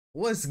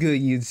What's good,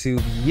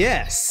 YouTube?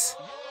 Yes,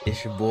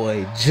 it's your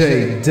boy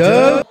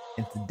J-Dub,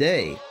 and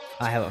today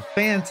I have a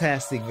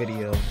fantastic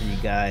video for you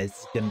guys.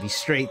 It's gonna be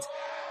straight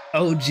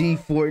OG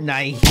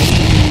Fortnite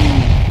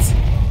heat,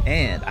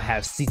 and I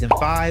have season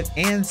 5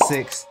 and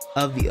 6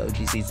 of the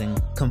OG season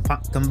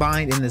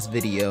combined in this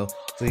video,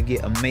 so you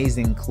get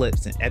amazing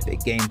clips and epic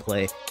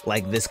gameplay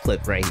like this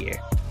clip right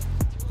here.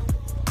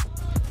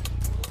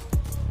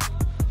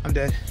 I'm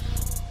dead.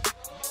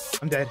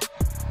 I'm dead.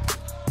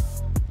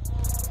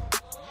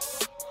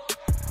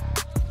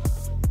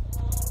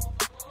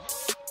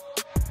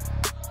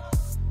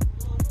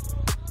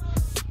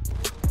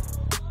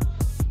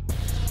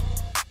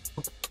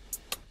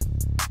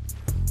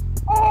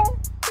 Oh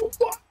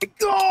my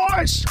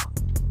gosh!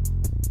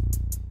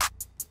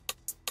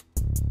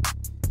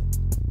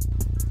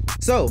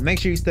 So make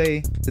sure you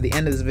stay to the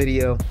end of this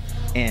video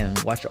and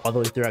watch it all the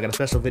way through. I got a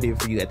special video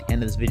for you at the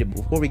end of this video. But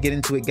before we get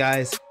into it,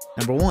 guys,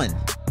 number one,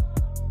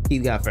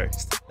 you got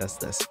first. That's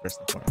first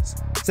and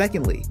foremost.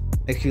 Secondly,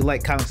 make sure you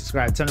like, comment,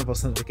 subscribe, turn on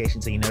post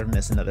notifications so you never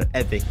miss another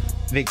epic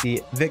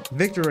victory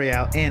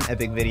royale and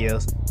epic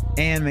videos.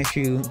 And make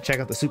sure you check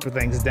out the super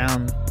thanks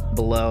down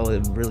below.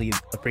 It really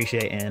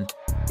appreciate and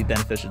be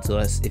beneficial to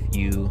us if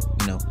you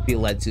feel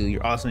led to.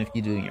 You're awesome if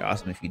you do, and you're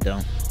awesome if you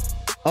don't.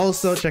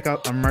 Also, check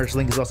out our merch.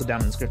 Link is also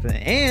down in the description.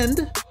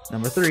 And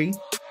number 3,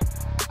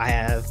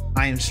 I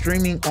am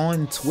streaming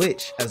on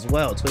Twitch as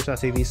well.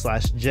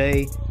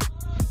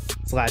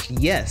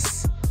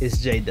 Twitch.tv/J/yes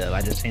is J-Dub.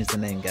 I just changed the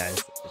name, guys.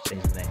 Just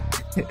changed the name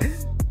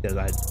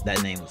because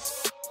that name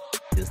is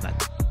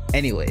not.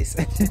 Anyways,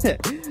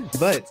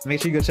 but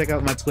make sure you go check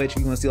out my Twitch if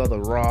you want to see all the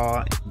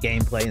raw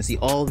gameplay and see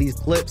all these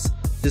clips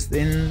just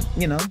in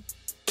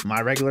my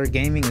regular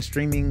gaming and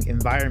streaming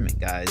environment,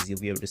 guys. You'll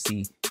be able to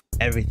see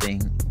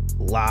everything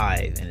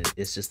live, and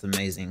it's just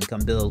amazing.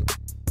 Come build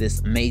this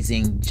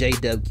amazing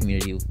J-Dub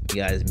community with you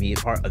guys, be a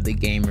part of the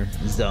gamer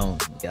zone,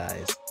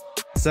 guys.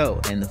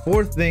 So, and the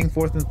fourth and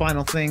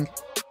final thing,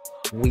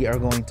 we are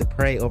going to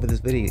pray over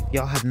this video. If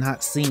y'all have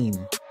not seen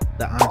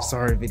the I'm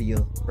sorry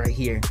video right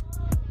here,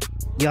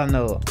 y'all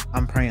know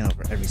I'm praying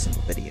over every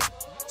single video.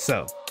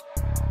 So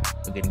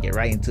we're gonna get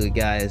right into it,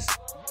 guys,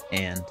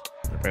 and I'm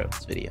gonna pray over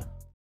this video.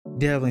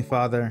 Dear Heavenly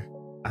Father,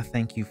 I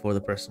thank you for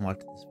the person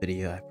watching this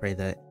video. I pray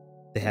that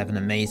they have an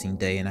amazing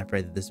day, and I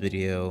pray that this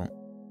video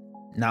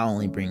not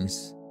only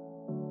brings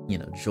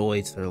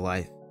joy to their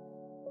life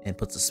and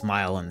puts a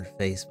smile on their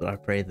face, but I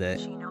pray that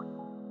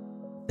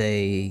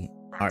they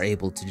are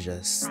able to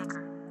just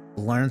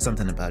learn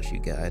something about you,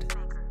 God,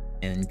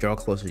 and draw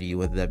closer to you,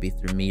 whether that be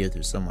through me or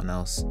through someone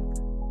else.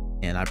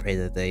 And I pray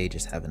that they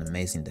just have an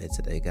amazing day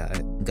today,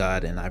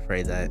 God, and I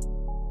pray that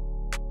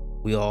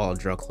we all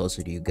draw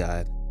closer to you,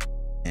 God,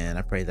 and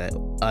I pray that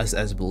us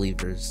as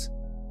believers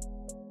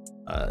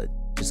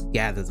just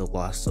gather the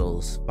lost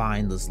souls,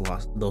 find those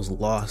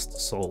lost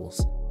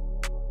souls,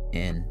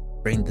 and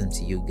bring them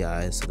to you,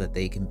 guys, so that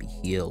they can be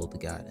healed,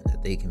 God, and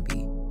that they can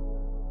be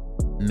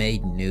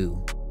made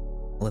new.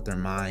 Let their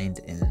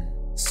mind and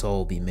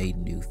soul be made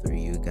new through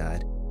you,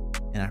 God.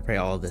 And I pray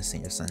all of this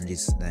in your son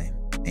Jesus' name.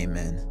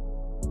 Amen.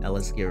 Now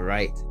let's get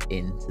right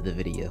into the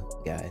video,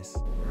 guys.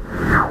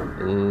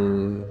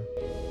 Ooh,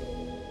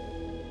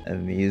 the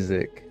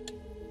music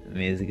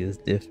is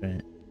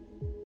different.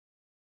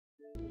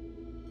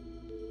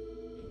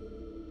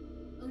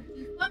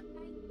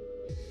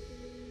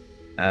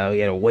 We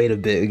gotta wait a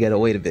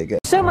bit. Guys.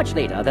 So much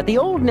later that the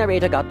old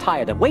narrator got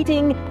tired of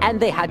waiting and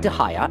they had to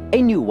hire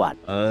a new one.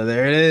 Oh,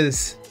 there it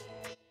is.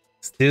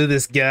 Let's do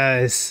this,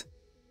 guys.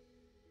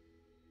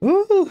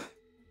 Woo!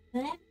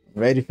 I'm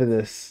ready for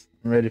this.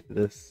 I'm ready for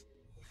this.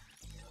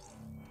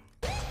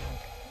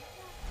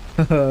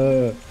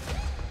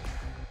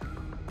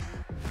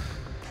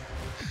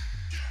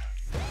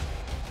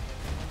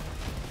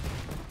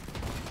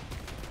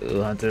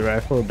 Ooh, hunter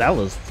rifle. That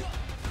was a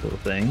cool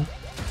thing.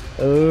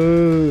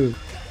 Oh.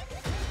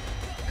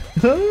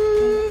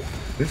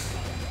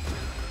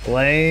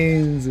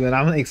 Flames, man.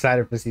 I'm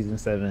excited for season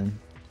 7.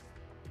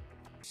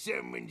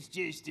 Someone's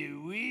just a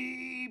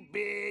wee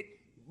bit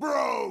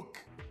broke.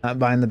 Not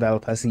buying the battle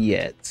pass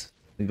yet.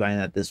 We're buying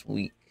that this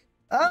week.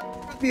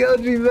 Oh, the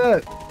OG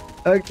map.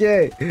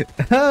 Okay.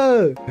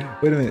 Oh,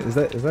 wait a minute. Is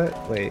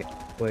that? Wait.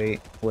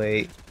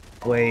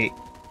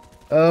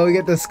 Oh, we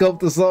get the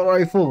scoped assault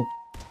rifle.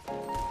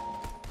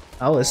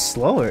 Oh, it's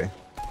slower.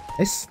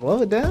 They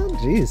slow it down.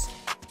 Jeez.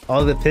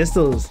 All the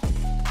pistols.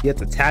 You have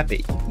to tap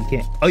it. You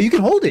can't. Oh, you can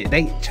hold it.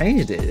 They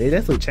changed it. They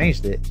definitely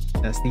changed it.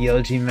 That's the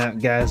OG map,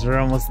 guys. We're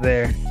almost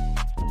there.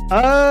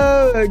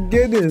 Oh my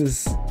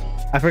goodness!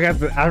 I forgot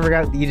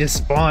that you just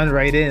spawned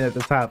right in at the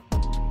top.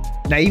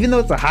 Now, even though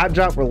it's a hot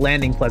drop, we're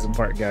landing Pleasant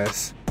Park,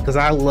 guys. Because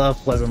I love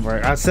Pleasant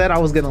Park. I said I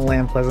was gonna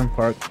land Pleasant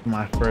Park for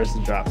my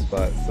first drop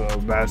spot, so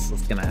that's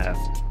what's gonna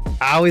happen.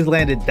 I always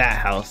landed that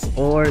house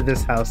or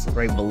this house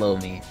right below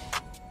me,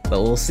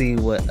 but we'll see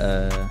what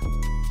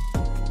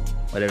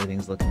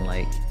everything's looking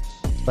like.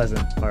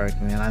 Pleasant Park,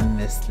 man, I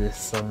miss this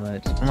so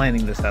much. I'm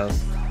landing this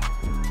house.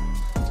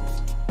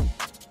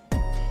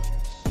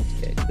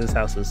 Yeah, this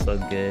house is so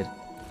good.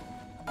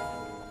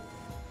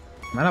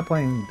 Am I not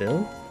playing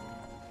build?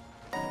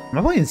 Am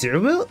I playing zero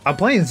build? I'm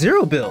playing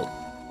zero build.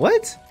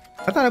 What?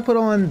 I thought I put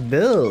on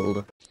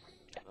build.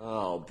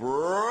 Oh,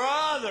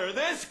 brother,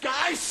 this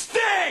guy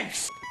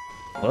stinks!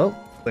 Well,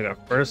 like our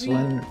first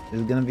one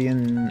is gonna be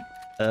in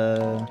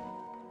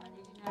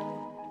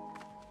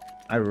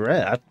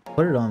I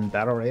put it on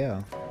Battle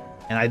Royale.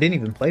 And I didn't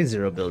even play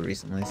zero build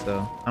recently,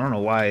 so I don't know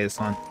why it's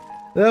on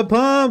the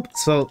pump.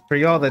 So for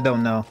y'all that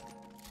don't know,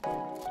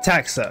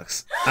 tack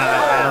sucks.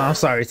 I'm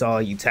sorry to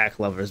all you tack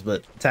lovers,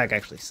 but tack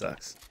actually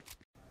sucks.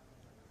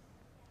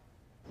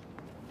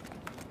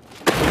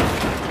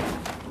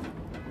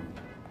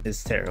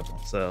 It's terrible,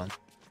 so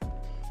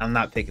I'm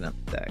not picking up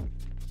the tack.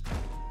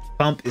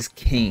 Pump is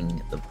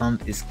king. The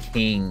pump is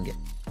king.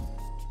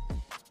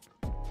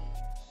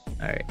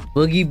 Alright,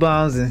 boogie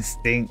bombs and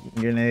stink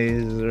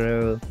grenades,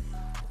 bro.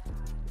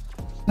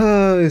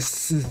 Oh, it's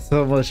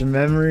so much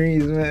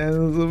memories, man.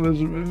 So much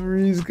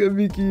memories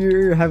coming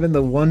here. Having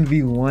the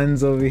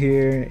 1v1s over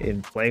here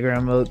in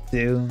playground mode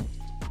too.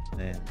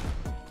 Man.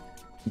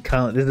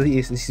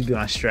 This used to be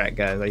my strat,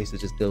 guys. I used to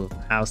just go from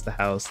house to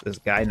house. This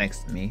guy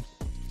next to me.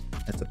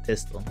 That's a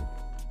pistol.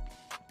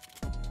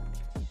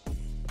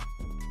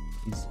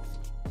 He's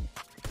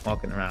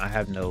walking around. I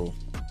have no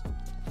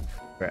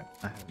crap.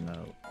 I have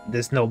no.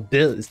 There's no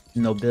build.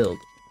 No build.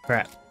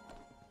 Crap.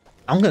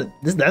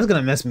 That's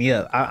gonna mess me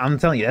up. I'm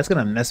telling you, that's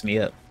gonna mess me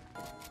up.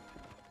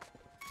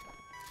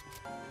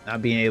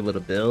 Not being able to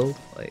build,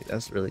 like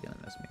that's really gonna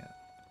mess me up.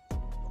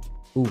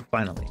 Ooh,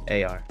 finally,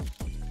 AR.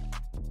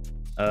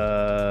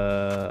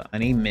 I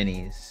need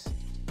minis.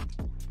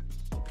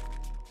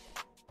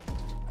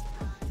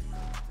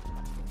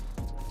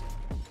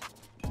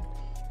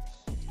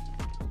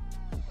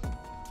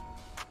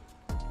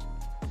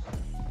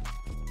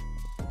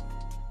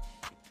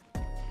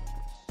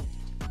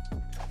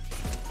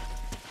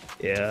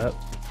 Yep.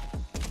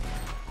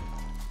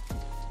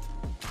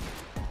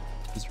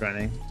 He's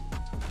running.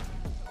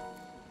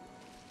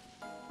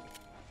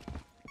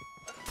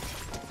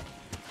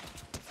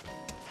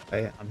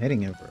 I'm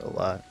hitting him for a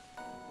lot.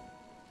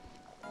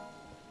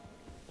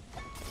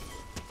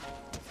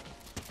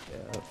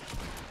 Yep.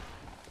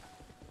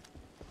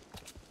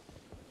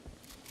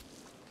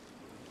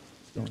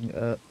 Going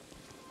up.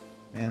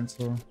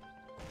 Mantle.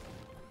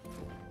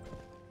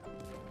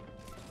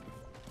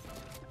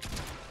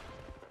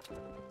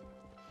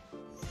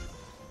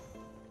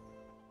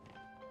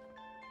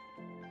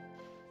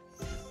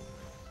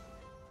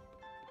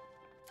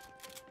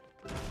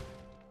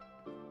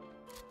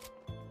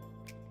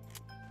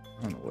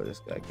 I don't know where this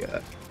guy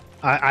got.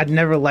 I'd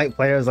never like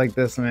players like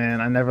this,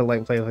 man. I never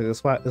like players like this.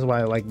 This is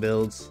why I like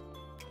builds.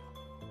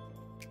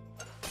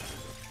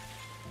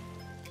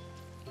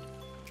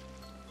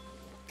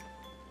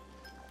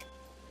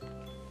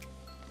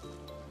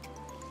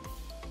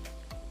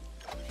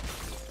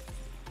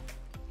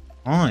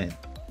 On.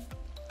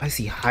 I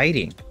see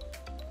hiding.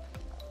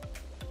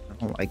 I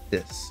don't like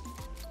this.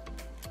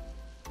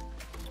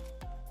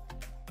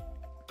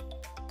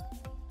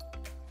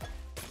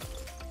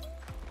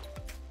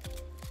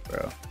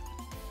 Bro,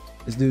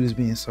 this dude is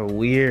being so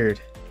weird.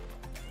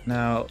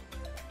 Now,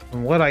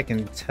 from what I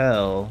can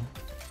tell,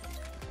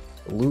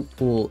 the loot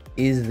pool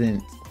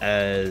isn't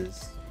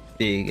as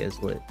big as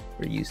what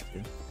we're used to.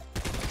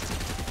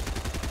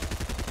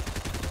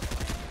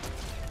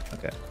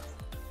 Okay.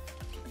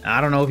 Now,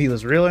 I don't know if he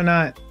was real or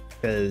not,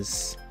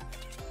 because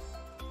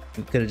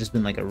it could have just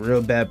been like a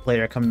real bad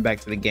player coming back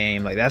to the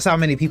game. Like, that's how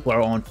many people are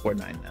on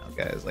Fortnite now,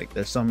 guys. Like,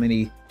 there's so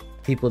many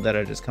people that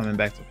are just coming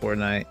back to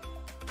Fortnite.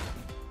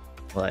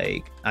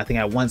 Like, I think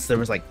at once there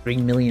was like 3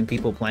 million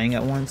people playing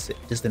at once,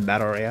 just in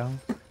Battle Royale.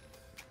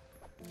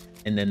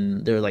 And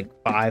then there were like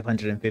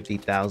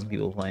 550,000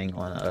 people playing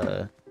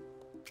on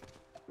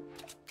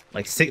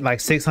like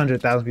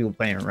 600,000 people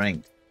playing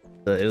ranked.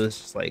 So it was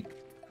just like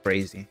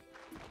crazy.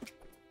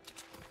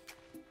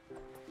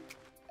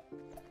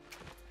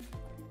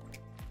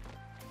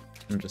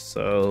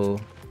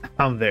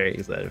 I'm very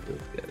excited for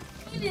this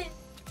guy.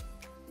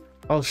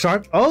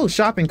 Oh,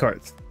 shopping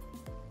carts.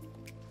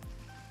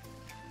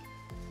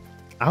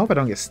 I hope I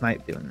don't get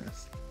sniped doing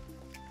this.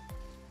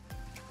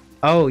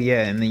 Oh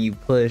yeah, and then you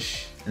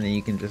push, and then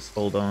you can just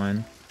hold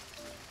on.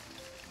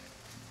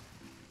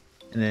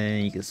 And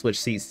then you can switch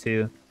seats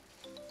too.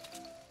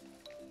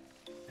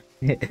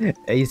 It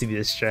used to be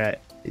the strat.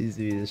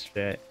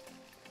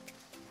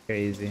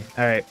 Crazy.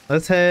 Alright,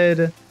 let's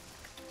head...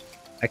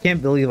 I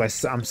can't believe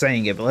I'm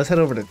saying it, but let's head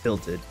over to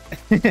Tilted.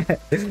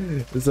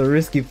 It's a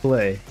risky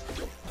play.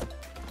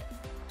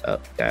 Oh,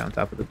 guy on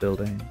top of the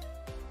building.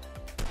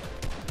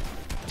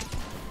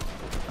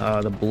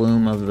 The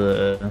bloom of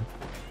the...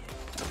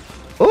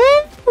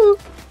 Oh!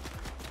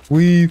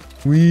 Weave.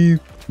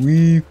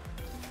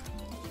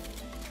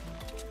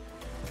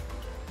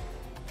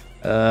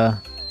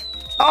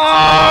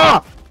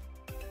 Ah!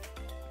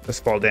 That's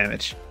fall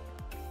damage.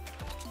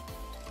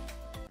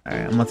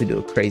 Alright, I'm about to do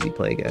a crazy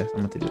play, guys.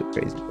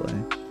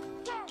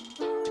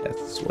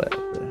 That's sweat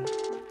up there.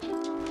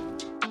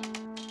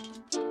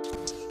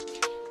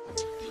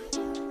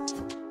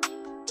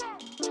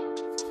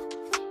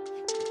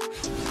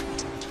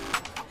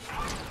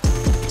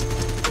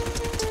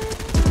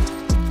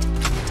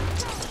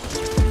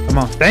 Come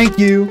on. Thank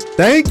you.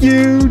 Thank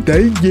you.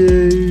 Thank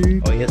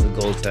you. Oh, he has a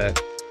gold tag.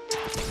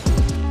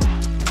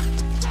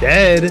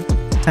 Dead.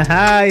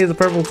 Haha, he has a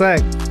purple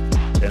tag.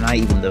 They're not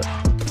even though.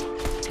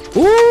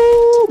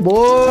 Ooh,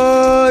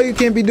 boy. You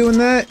can't be doing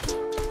that.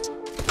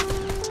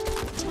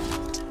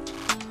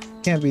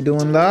 Can't be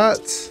doing that.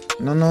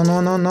 No, no,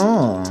 no, no,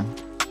 no.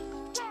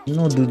 You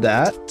don't do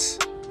that.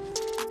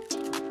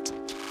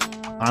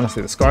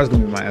 Honestly, the Scar's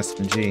gonna be my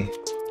SMG.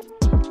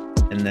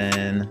 And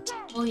then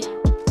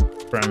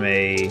from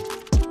a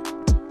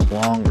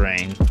long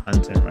range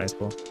hunting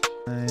rifle,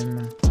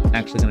 I'm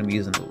actually gonna be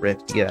using the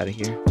Rift to get out of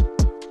here.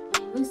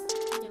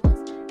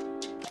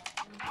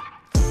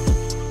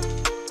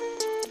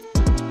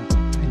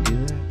 Can I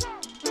do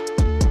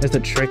that? There's a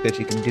trick that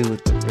you can do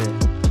with the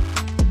Rift.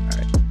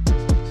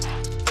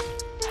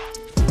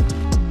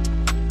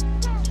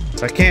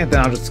 If I can't, then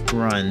I'll just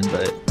run,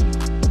 but...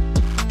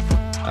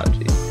 Oh,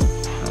 jeez.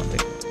 I don't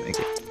think I'm gonna make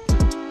it.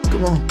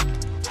 Come on.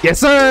 Yes,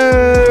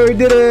 sir! We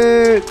did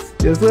it!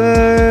 Yes,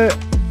 sir!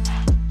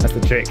 That's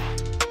the trick.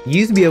 You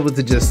used to be able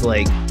to just,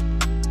 like,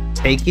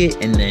 take it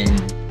and then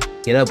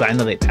get up, but I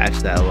know they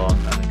patched that a long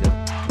time ago.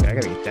 Okay, I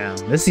gotta get down.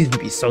 This seems to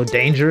be so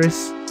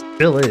dangerous.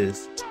 Still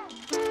is.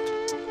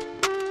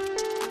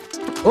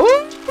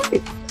 Oh!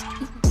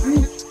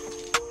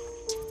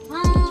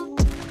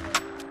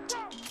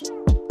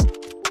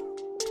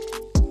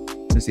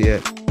 See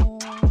it.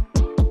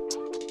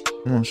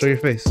 Come on, show your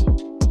face.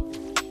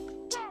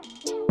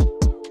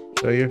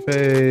 Show your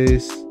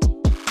face.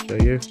 Show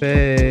your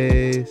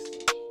face.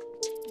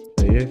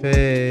 Show your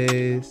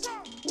face.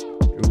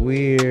 You're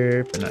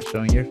weird for not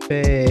showing your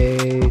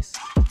face.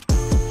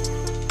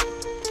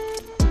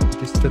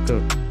 Just took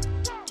a.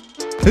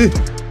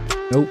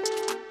 Nope.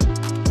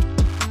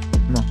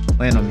 Come on,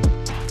 land on me.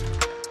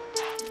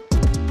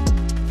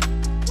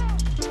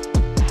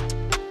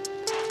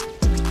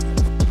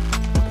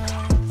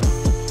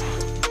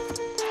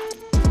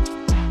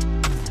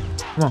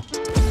 Come on.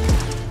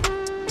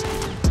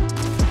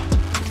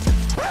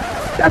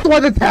 That's why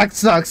the tack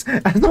sucks.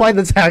 That's why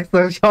the tack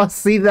sucks. Y'all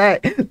see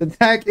that? The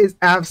tack is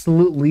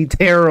absolutely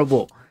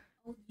terrible.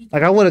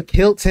 Like, I would have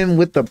killed him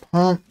with the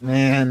pump,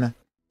 man.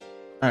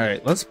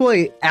 Alright, let's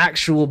play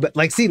actual...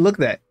 Like, see,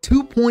 look at that.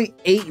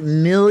 2.8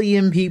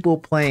 million people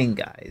playing,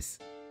 guys.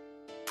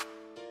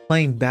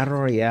 Playing Battle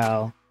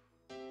Royale.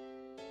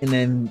 And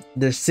then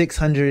there's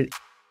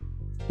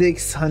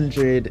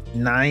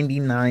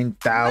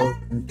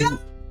 699,000 people.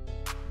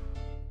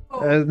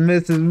 That's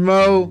Mrs.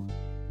 Mo.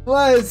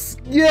 Let's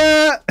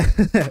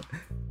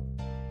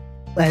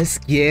let's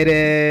get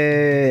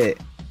it.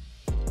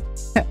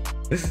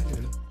 Let's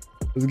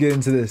get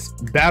into this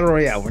Battle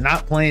Royale. We're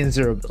not playing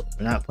Zero Build.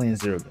 We're not playing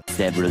Zero Build.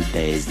 Several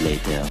days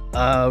later.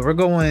 We're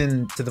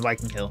going to the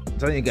Viking Hill. I'm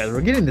telling you guys,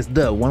 we're getting this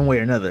dub one way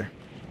or another.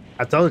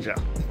 I told y'all.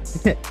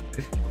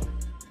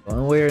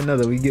 One way or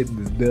another, we get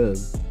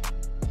this dub.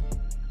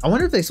 I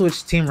wonder if they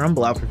switched Team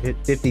Rumble out for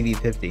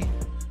 50v50.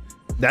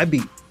 That'd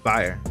be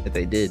fire if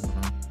they did.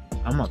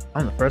 I'm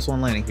the first one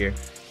landing here.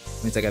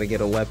 Means I gotta get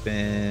a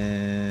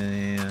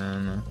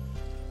weapon.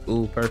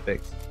 Ooh,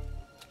 perfect.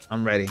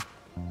 I'm ready.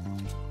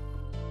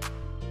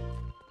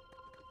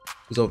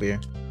 Who's over here?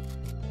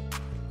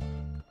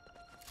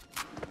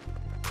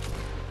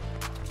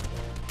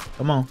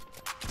 Come on.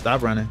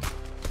 Stop running.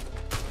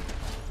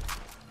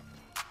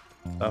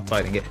 Stop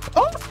fighting it.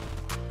 Oh!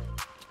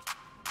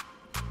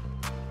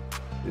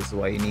 This is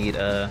why you need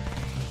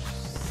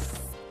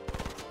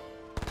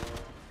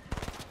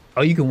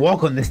oh, you can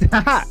walk on this.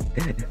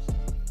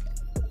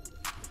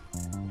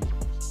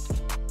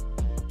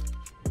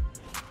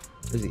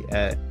 Where's he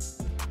at?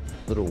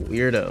 Little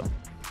weirdo.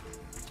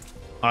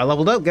 Oh, I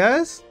leveled up,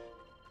 guys.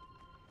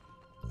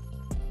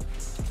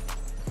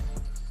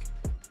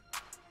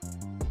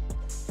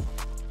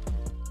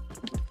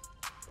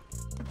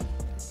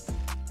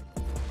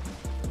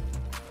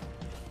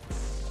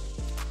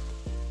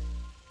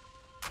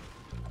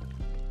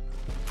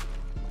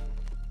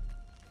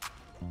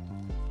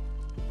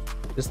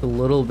 Just a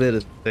little bit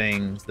of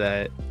things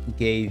that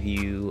gave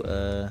you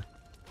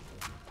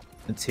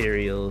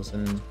materials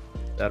and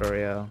Battle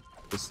Royale.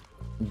 Just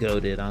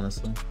goated,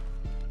 honestly.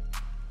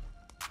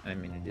 I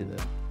didn't mean to do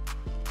that.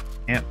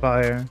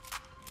 Campfire.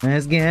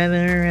 Let's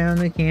gather around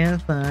the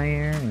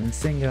campfire and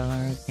sing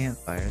our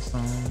campfire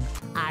song.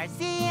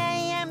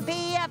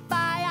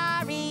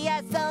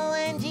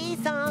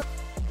 RCAMPFIRESONG song.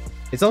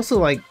 It's also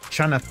like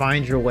trying to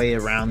find your way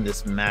around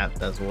this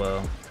map as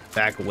well.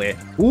 Back away.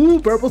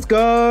 Ooh, purple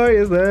scar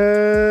is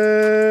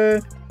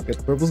there. Got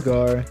the purple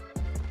scar.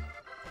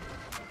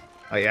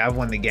 Oh yeah, I've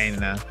won the game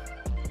now.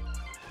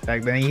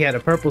 Back then you had a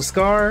purple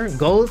scar,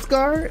 gold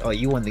scar. Oh,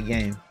 you won the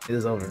game. It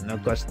is over. No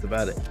questions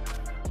about it.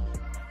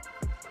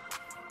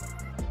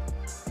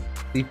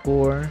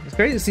 C4. It's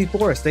crazy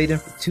C4 stayed in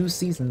for 2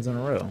 seasons in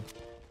a row.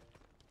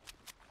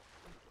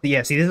 But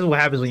yeah, see, this is what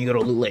happens when you go to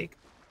Loot Lake.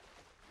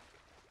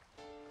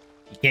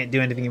 You can't do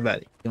anything about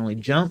it. You can only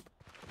jump.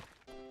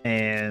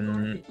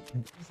 And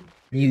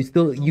you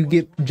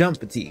get jump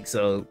fatigue,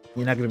 so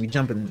you're not gonna be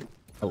jumping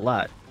a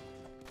lot.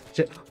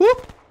 Shit.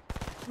 Whoop!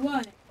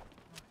 What?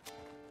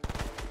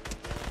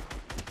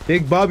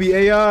 Big Bobby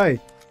AI.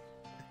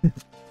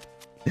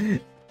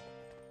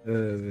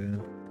 Man.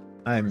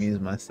 I amuse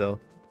myself.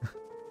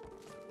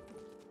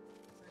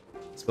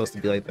 It's supposed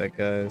to be like that,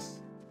 guys.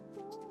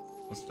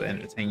 Supposed to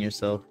entertain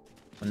yourself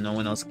when no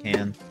one else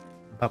can.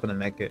 I'm popping a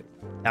mecha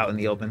out in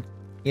the open.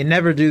 You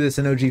never do this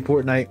in OG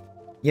Fortnite.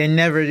 You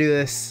never do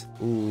this.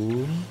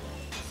 Ooh.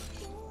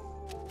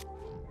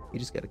 You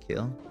just got to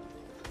kill.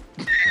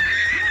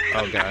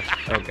 Oh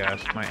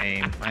gosh, my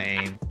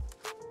aim.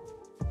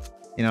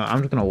 You know, I'm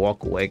just gonna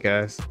walk away,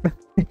 guys.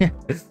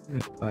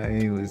 My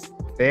aim was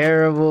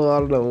terrible. I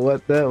don't know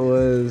what that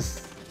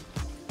was.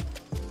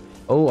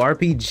 Oh,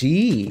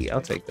 RPG.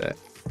 I'll take that.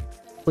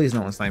 Please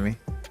no one snipe me.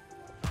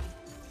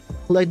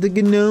 Like the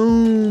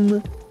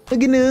gnome. The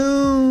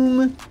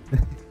gnome.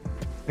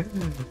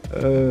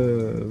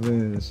 Oh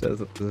man, shows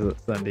up to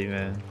Sunday,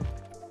 man.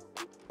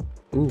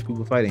 Ooh,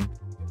 people fighting.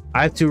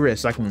 I have 2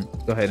 rifts, so I can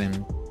go ahead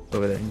and go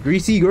over there.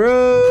 Greasy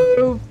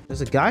Grove!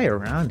 There's a guy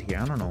around here.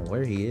 I don't know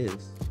where he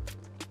is.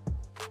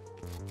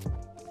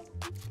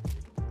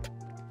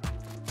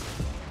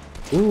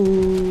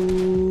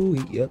 Ooh,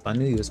 yep, I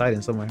knew he was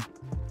hiding somewhere.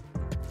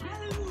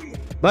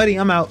 Buddy,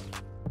 I'm out.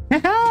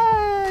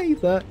 You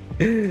thought?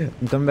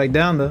 I'm coming back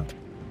down though.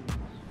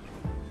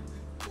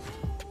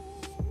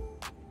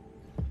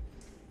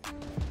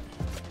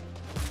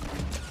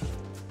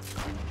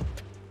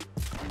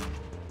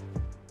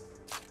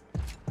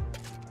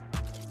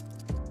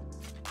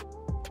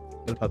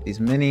 Gotta pop these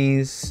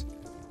minis.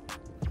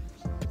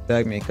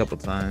 Tag me a couple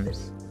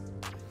times.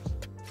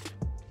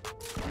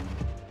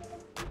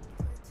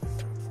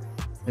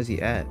 Where's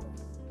he at?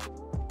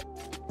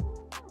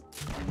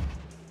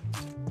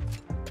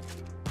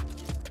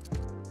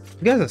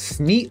 You guys are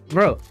sneak,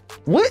 bro.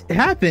 What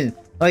happened?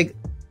 Like,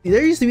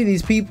 there used to be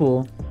these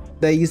people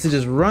that used to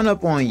just run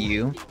up on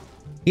you.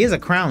 He has a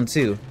crown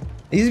too.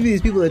 There used to be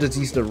these people that just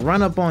used to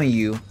run up on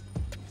you,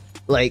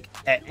 like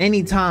at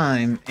any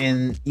time,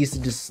 and used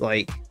to just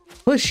like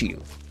push you.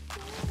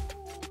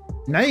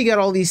 Now you got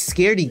all these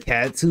scaredy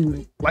cats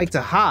who like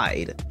to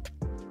hide.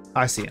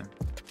 I see him.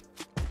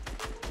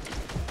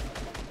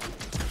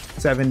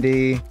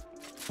 70.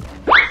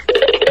 Look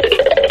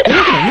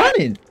at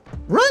him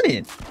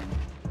running.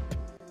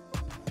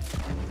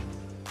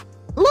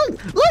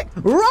 Look,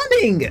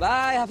 running.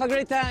 Bye, have a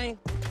great time.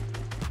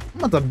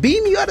 I'm about to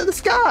beam you out of the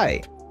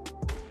sky.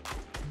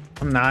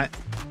 I'm not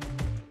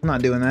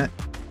doing that.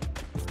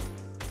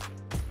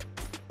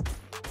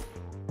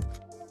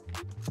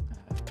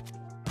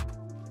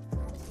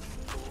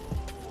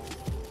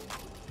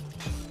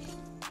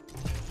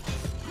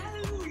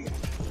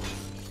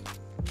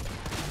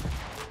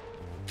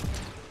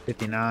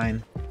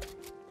 $59.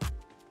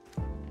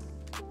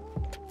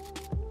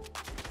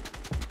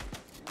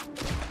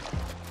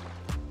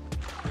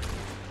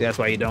 That's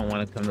why you don't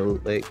want to come to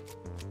Loot Lake.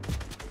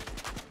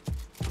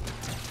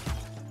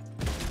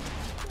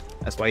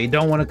 That's why you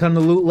don't want to come to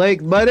Loot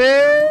Lake, buddy.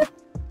 That's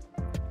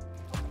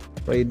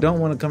why you don't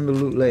want to come to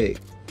Loot Lake.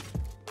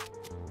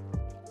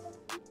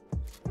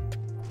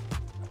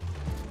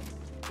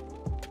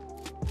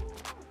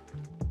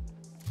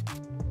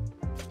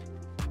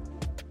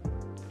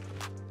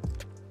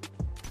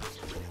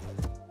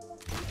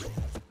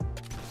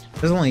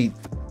 There's only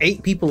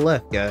 8 people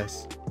left,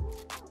 guys.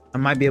 I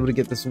might be able to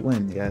get this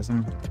win, guys. I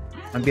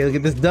might be able to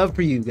get this dub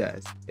for you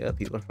guys. Yeah,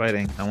 people are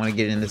fighting. I want to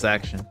get in this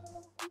action.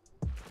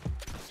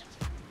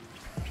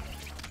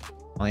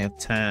 I only have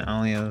 10. I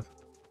only have...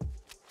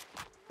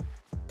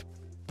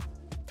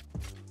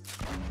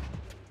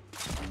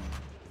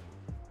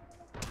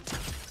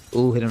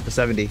 Ooh, hit him for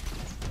 70.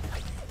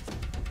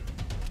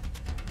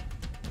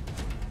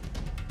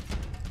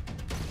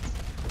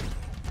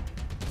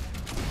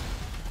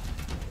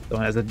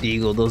 Someone has a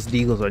deagle. Those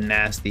deagles are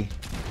nasty.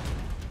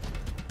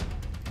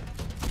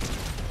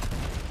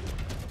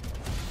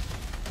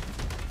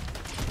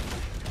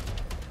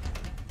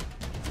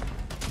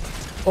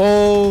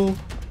 Oh.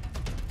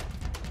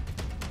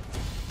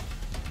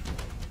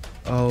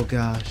 Oh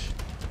gosh.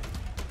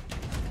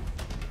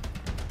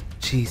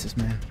 Jesus,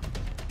 man.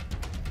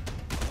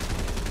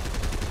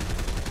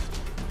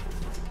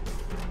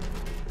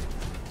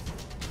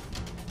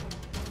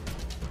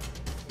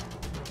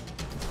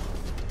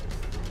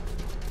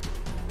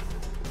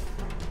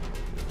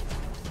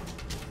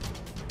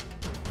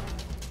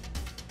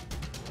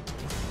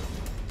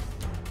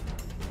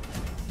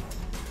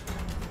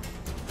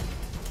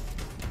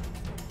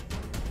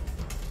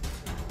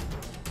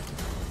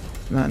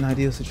 Not an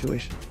ideal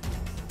situation.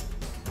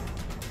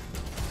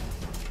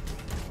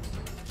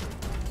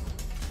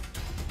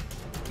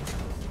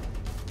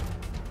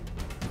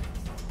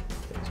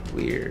 That's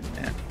weird,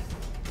 man.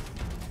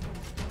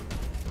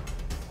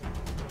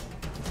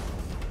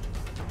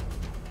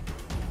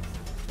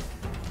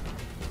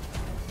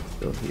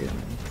 Still here,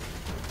 man.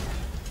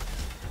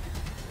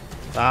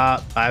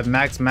 Stop. I have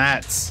max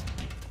mats.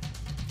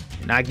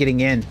 You're not getting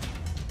in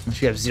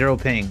unless you have 0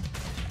 ping.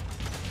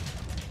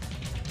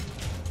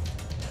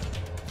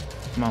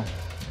 Come on,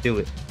 do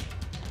it.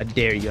 I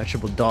dare you. I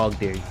triple dog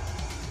dare you.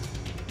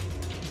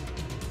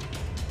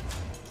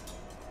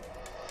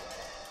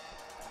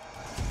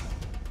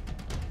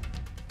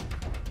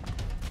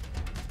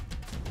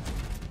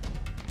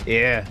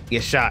 Yeah,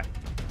 get shot.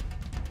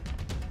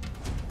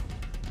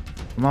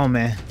 Come on,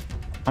 man.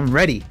 I'm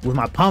ready with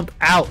my pump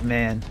out,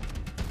 man.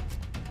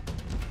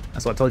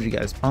 That's what I told you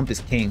guys. Pump is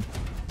king.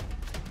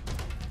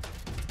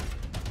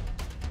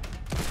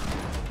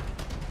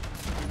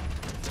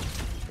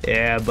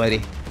 Yeah,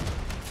 buddy.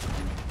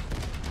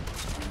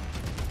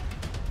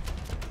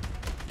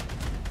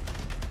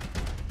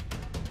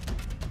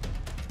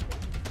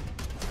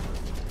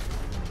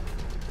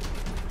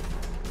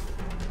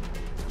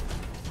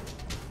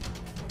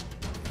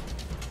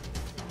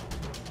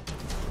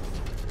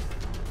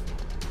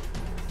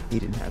 He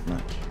didn't have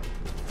much.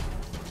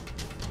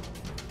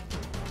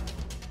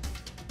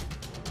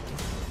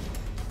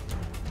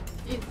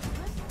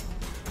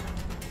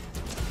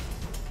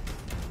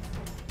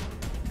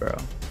 Bro.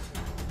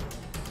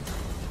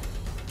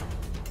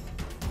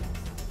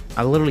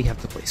 I literally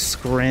have to play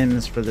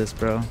scrims for this,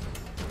 bro.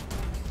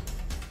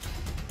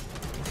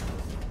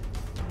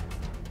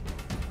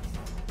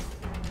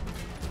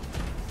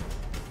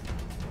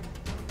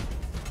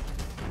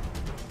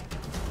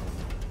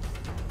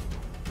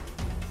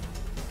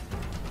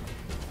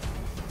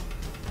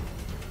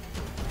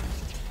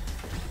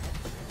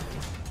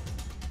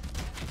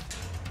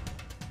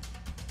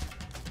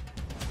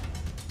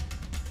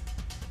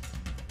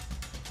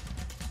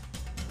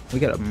 We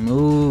gotta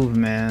move,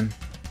 man.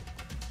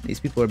 These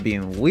people are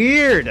being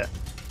weird.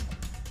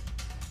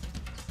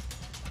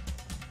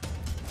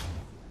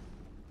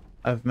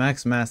 I have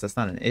max mass, that's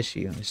not an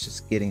issue. It's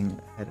just getting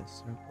ahead of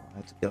circle. I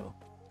have to go.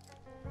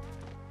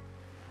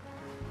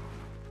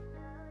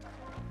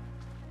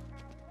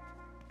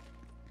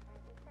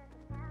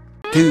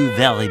 Two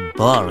very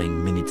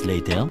boring minutes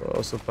later. We're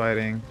also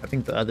fighting. I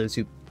think the other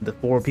two, the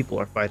 4 people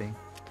are fighting.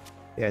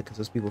 Yeah, because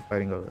there's people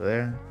fighting over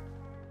there.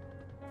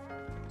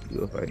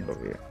 People fighting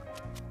over here.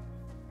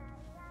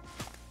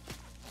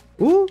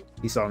 Ooh,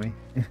 he saw me.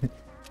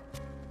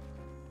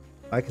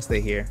 I can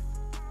stay here.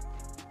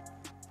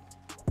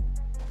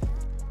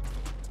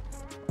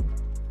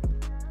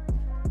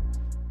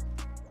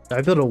 Did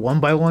I build a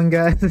 1x1,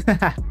 guys?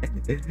 That's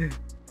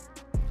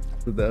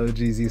what the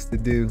OGs used to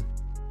do.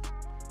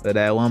 But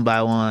that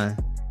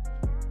 1x1.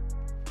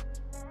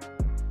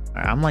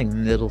 Alright, I'm like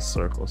middle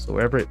circle, so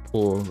wherever it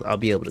pulls, I'll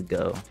be able to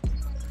go.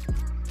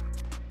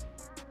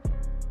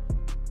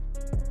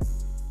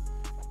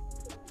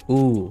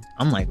 Ooh,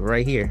 I'm like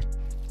right here.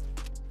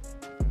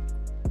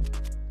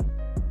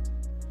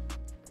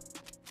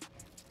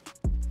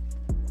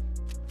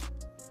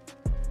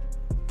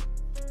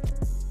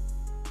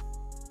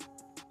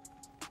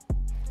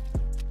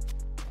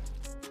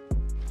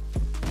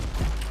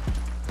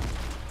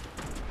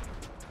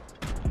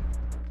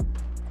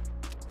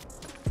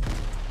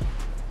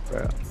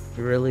 Bro,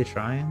 you really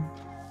trying?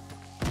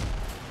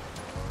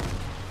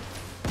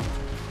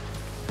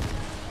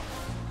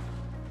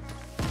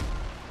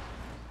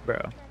 Bro.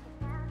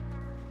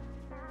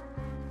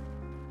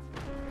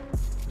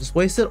 Just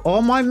wasted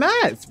all my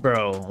mats,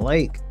 bro.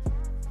 Like,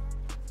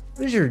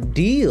 what is your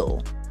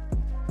deal?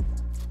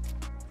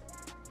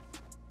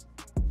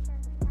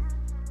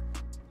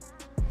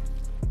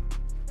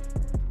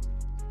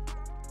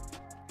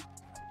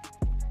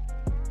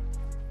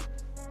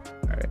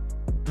 Alright.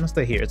 I'm gonna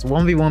stay here. It's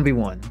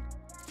 1v1v1.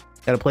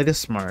 Gotta play this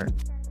smart.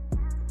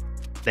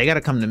 They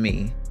gotta come to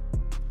me.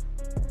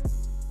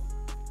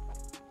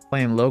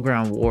 Playing low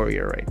ground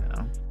warrior right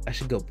now. I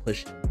should go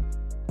push him.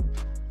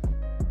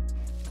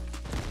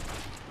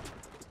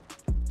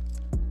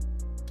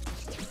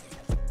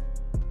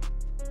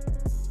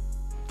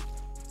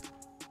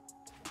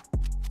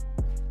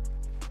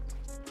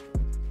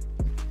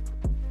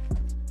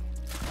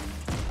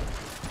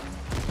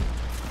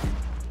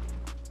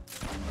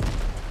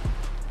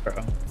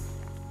 Bro.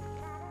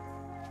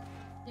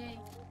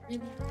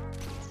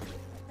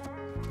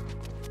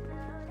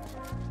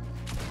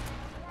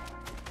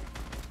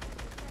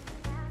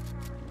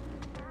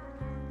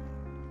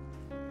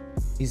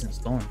 He's in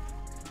storm.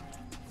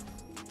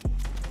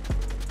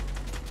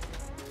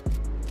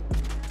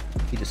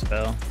 He just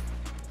fell.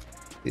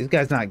 This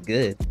guy's not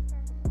good.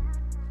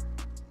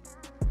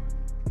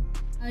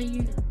 How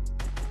you?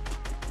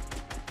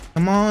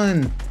 Come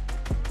on.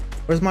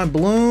 Where's my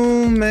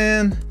bloom,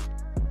 man?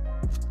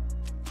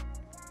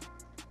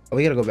 Oh,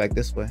 we gotta go back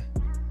this way.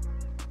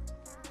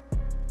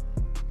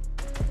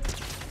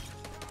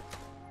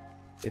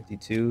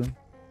 52.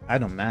 I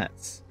don't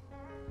mats.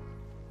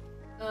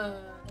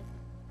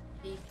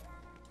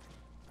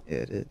 Yeah,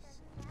 it is.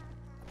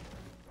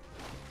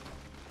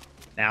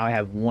 Now I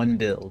have one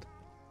build.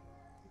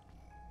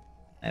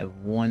 I have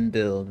one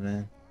build,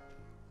 man.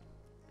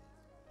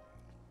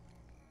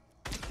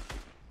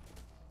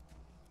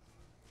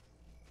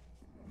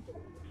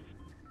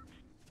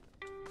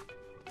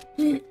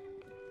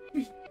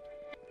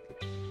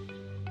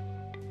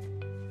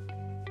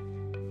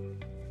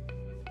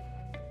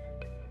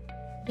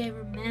 They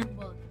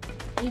remember.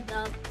 We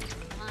love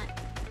my.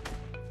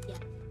 Yeah.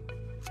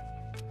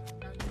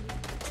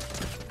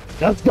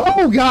 Let's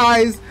go,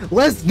 guys!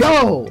 Let's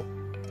go!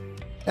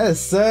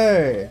 Yes,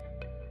 sir.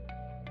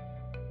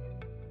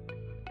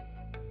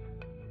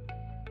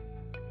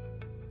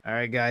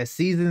 right, guys.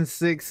 Season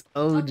 6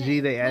 OG. Okay,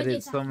 They what added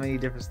is so that? many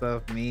different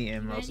stuff. Me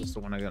and my Ready? sister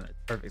want to go at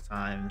perfect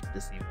time.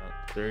 This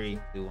emote. 3,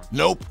 2, 1.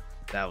 Nope.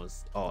 That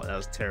was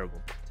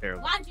terrible.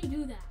 Terrible. Why'd you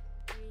do that?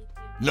 3,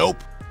 2. Nope.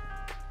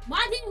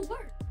 Why didn't it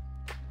work?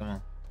 Come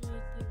on. 3,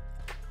 2.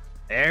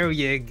 There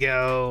you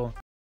go.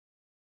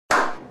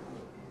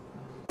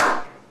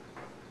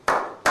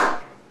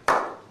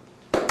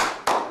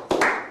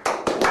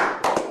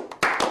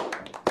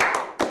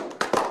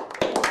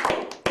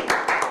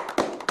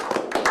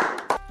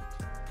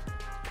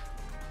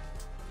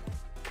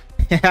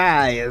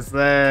 Yeah, yes,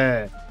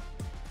 sir.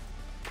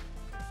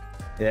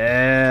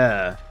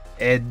 Yeah.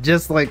 And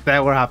just like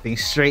that, we're hopping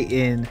straight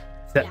in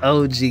to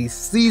OG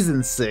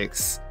Season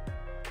 6.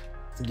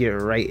 To get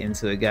right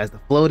into it, guys. The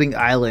floating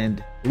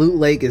island. Loot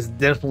Lake is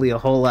definitely a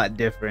whole lot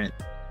different.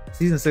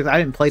 Season 6, I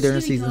didn't play during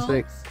Season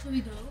 6. Should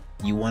we go?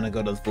 You want to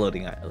go to the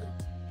floating island.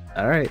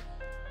 Alright.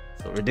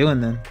 That's what we're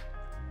doing then.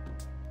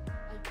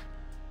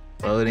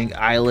 Floating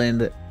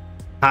island.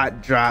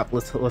 Hot drop.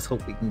 Let's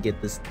hope we can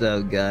get this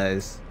dub,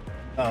 guys.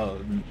 Oh,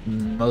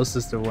 most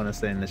sister want to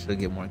say that she'll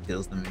get more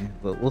kills than me,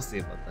 but we'll see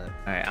about that.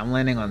 All right, I'm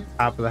landing on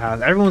top of the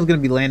house. Everyone's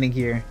gonna be landing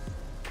here.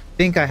 I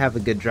think I have a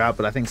good drop,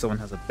 but I think someone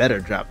has a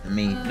better drop than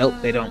me. Nope,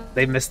 they don't.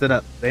 They messed it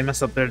up. They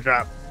messed up their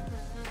drop.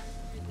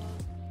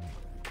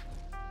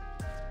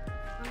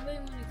 I really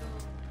want to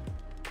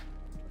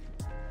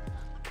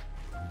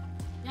go.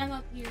 I'm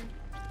up here.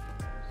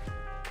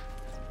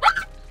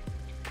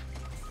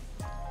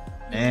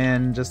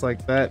 And just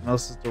like that,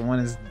 most sister one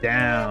is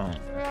down.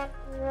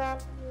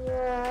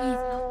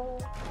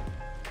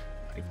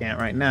 I can't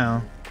right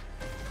now.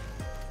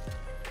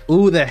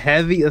 Ooh, the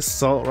heavy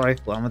assault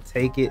rifle. I'm gonna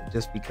take it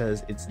just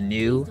because it's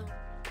new.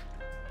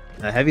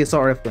 The heavy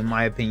assault rifle, in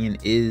my opinion,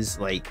 is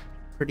like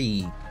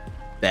pretty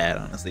bad,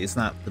 honestly. It's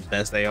not the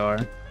best AR,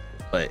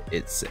 but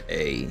it's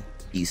a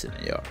decent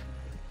AR.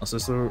 Also,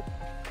 so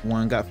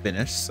one got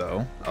finished,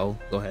 so I'll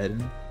go ahead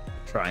and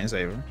try and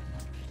save her.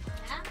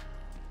 Yeah?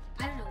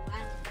 I don't know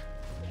why.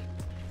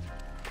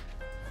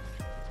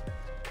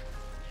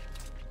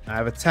 I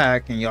have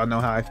attack, and y'all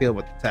know how I feel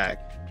about the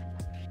attack.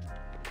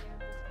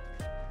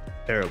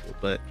 Terrible,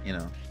 but you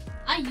know.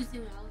 I used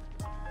it when I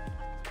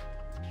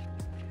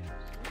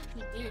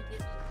was.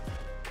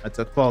 I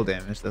took fall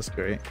damage. That's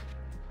great.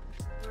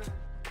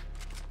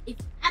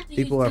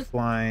 People are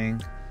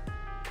flying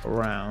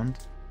around.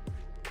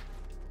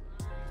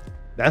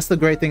 That's the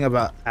great thing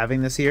about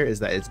having this here, is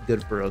that it's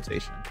good for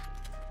rotation.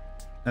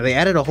 Now they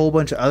added a whole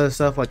bunch of other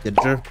stuff like the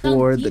drift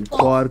board, the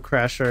quad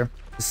crasher,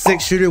 the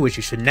 6-shooter, which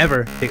you should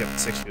never pick up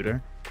the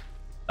 6-shooter.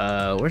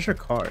 Where's your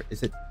card?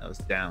 Is it? No, it's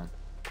down.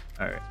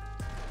 All right.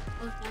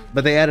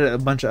 But they added a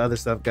bunch of other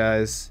stuff,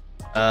 guys.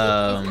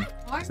 I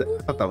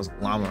thought that was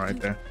llama right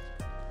there.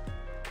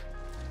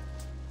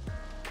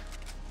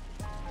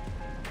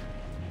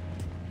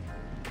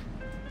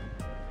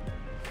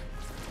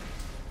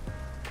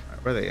 All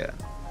right, where they at?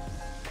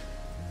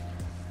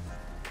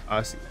 Oh,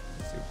 I see.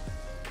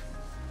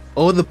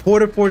 Oh, the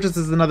Porter Fortress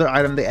is another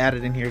item they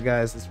added in here,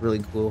 guys. It's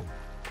really cool.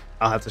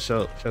 I'll have to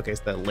showcase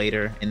that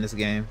later in this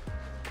game.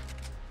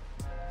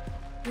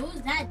 What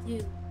does that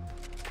do?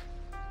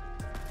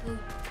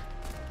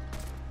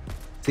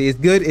 See, it's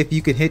good if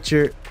you can hit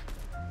your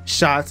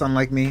shots,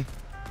 unlike me,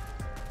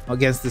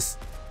 against this.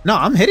 No,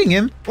 I'm hitting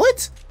him.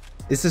 What?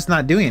 It's just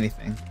not doing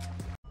anything.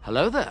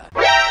 Hello there.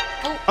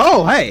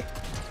 Oh, hey.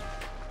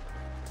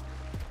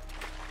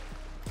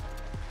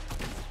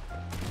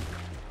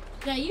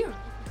 Yeah, you're.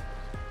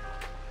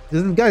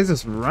 This guy's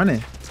just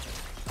running.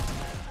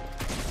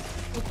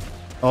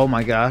 Oh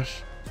my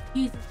gosh.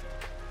 Jesus.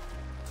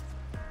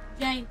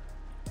 Jay.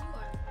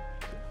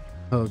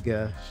 Oh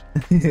gosh.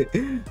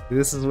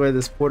 This is where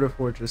this Porter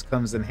Fortress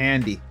comes in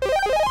handy.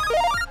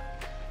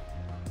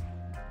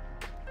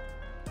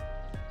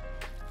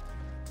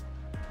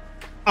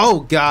 Oh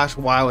gosh,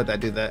 why would I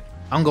do that?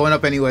 I'm going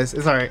up anyways.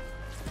 It's alright.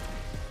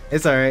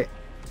 It's alright.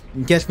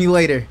 You can catch me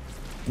later.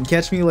 You can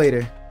catch me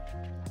later.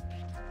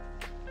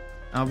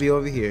 I'll be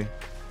over here.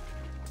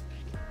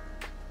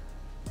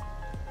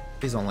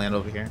 Please don't land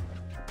over here.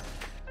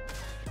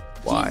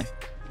 Why?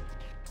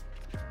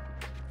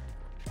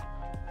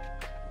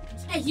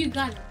 Hey, you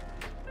got it.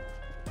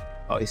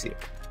 Oh, you see it.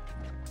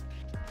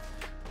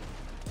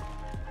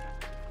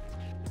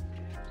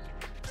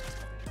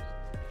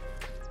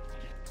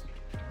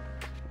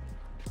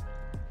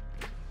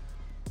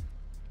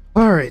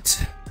 All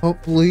right.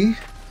 Hopefully.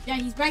 Yeah,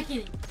 he's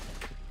breaking it.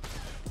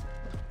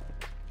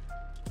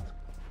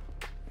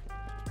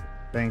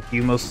 Thank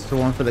you, most to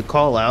one, for the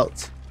call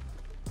out.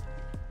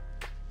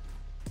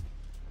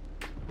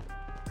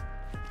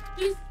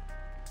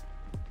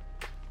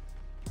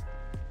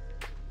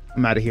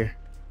 I'm out of here.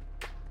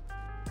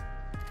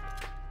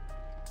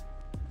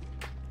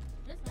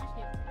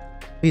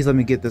 Please let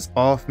me get this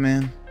off,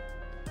 man.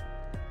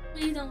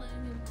 Please don't let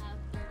him have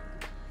 30.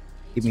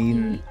 Give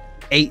me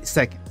 8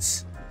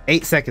 seconds.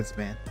 8 seconds,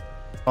 man.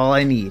 That's all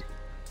I need.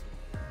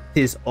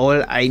 This is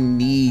all I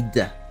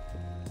need.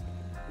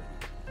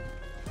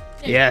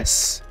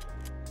 Yes.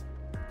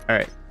 All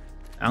right.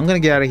 I'm gonna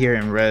get out of here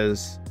and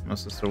res My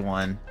sister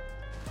won.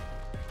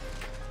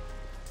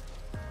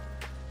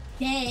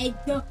 Dead.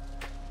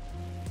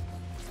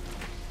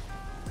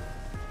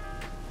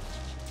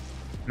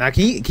 Now,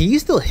 can you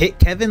still hit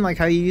Kevin like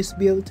how you used to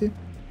be able to?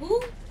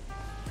 Who?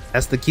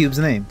 That's the cube's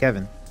name,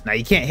 Kevin. Now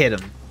you can't hit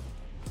him.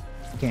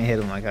 You can't hit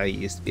him like how you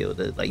used to be able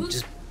to, like,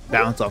 just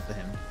bounce off of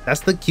him.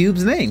 That's the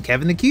cube's name,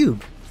 Kevin the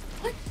Cube.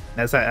 What?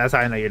 That's how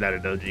I know you're not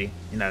an OG. You're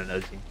not an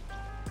OG.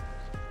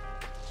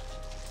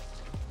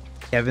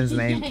 Kevin's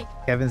name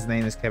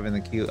is Kevin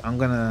the Cube. I'm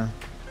trying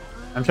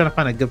to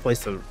find a good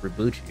place to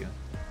reboot you.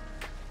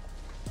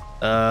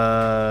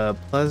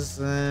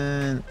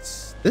 Pleasant.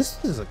 This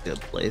is a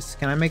good place.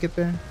 Can I make it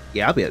there?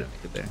 Yeah, I'll be able to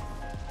make it there.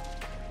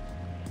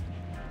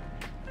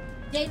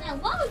 Dana,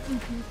 what would you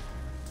do?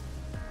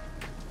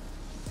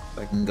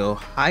 So I can go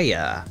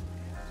higher.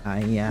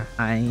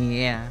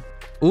 Higher.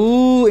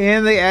 Ooh,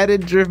 and they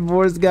added drift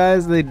boards,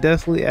 guys. They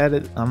definitely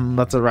added. I'm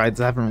about to ride.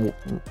 I haven't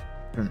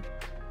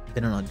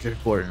been on a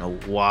drift board in a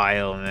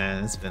while,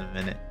 man. It's been a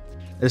minute.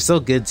 They're so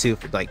good too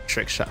for like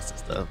trick shots and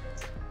stuff.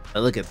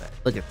 But look at that.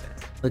 Look at that.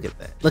 Look at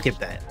that. Look at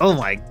that. Oh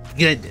my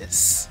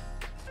goodness.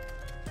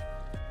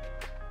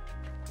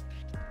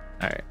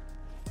 All right.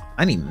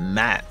 I need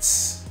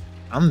mats.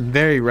 I'm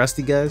very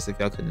rusty, guys, if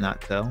y'all could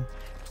not tell.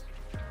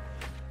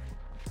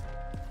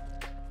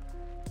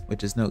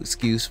 Which is no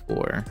excuse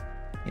for,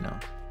 you know.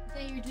 So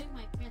you're doing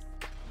my press.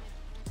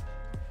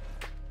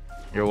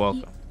 You're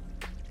welcome.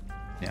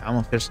 Yeah, I'm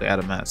officially out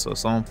of mats, so if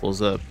someone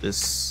pulls up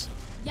this.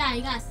 Yeah,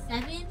 you got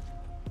 7.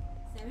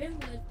 7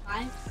 with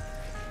 5.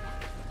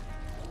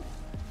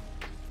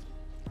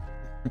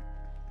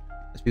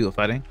 There's people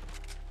fighting.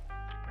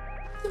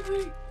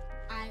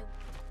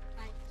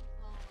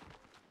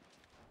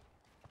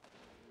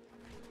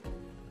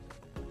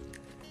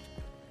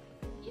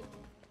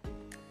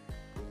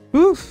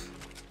 Oof.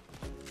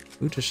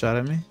 Who just shot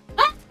at me?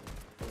 Ah!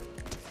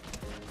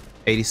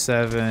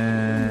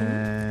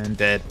 87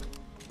 dead.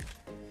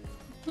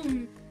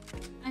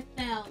 I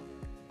fell.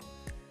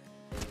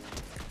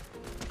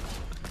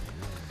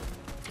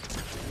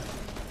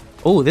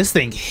 Oh, this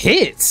thing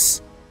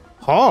hits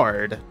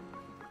hard.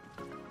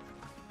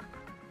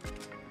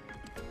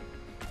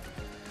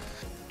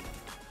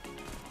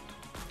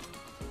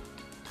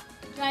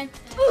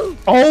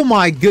 Oh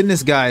my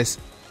goodness, guys.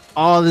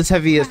 Oh, this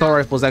heavy assault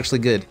rifle is actually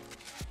good.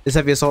 This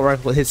heavy assault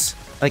rifle hits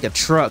like a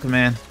truck,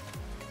 man.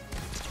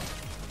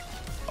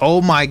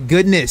 Oh my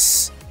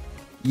goodness.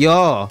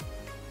 Yo.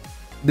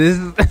 This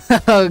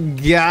oh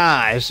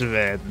gosh,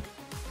 man.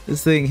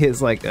 This thing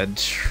hits like a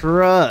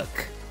truck.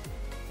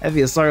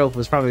 Heavy assault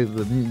rifle is probably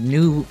the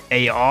new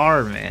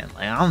AR, man.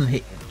 Like, I'm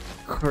hitting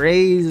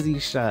crazy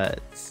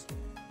shots.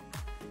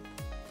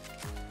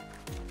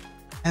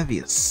 Heavy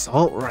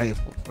assault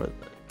rifle for the.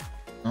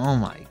 Oh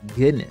my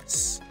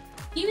goodness.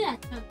 Give me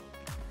that trophy.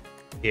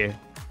 Here.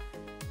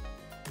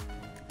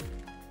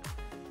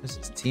 This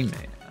is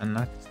teammate. I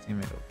knocked his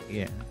teammate over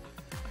here.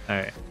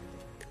 Alright.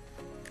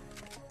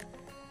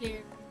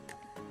 Here.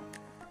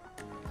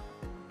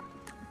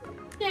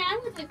 Yeah, I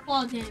would like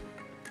fall damage.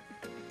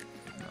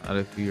 Not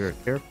if you're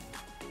careful.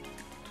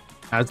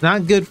 Now, it's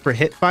not good for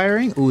hip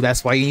firing. Ooh,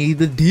 that's why you need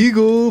the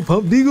deagle.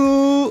 Pump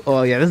deagle.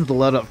 Oh yeah, this is the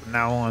load up from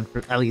now on,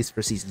 at least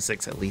for season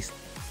 6 at least.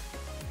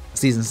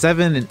 Season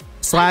 7 and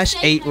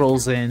 /8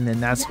 rolls in,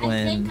 and that's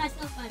when.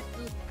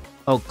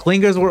 Oh,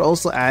 clingers were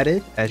also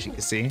added, as you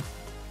can see.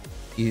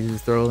 You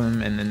throw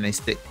them, and then they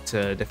stick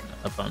to different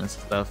opponents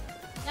and stuff.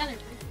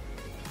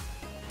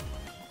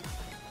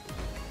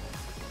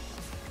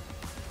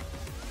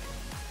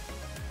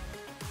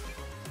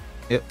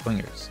 Yep,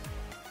 clingers.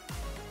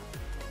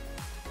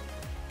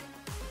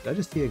 Did I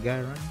just see a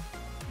guy running?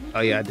 Oh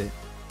yeah, I did.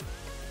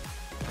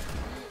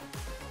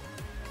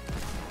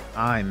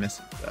 I'm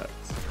missing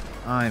shots.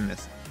 I'm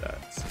missing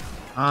shots.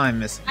 I'm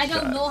missing shots. I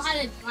don't know how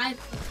to drive.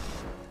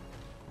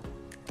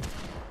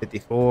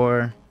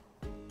 54.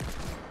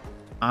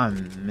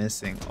 I'm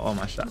missing all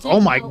my shots. Oh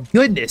my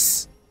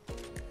goodness.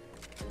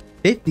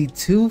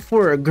 52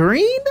 for a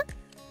green?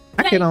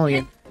 I can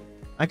only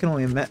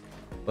admit.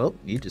 Well,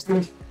 you just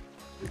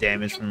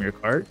damage from your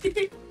cart.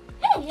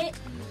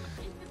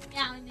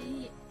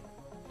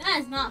 That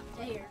is not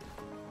fair.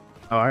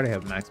 Oh, I already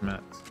have max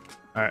mats.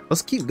 Alright,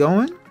 let's keep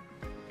going.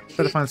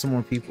 Try to find some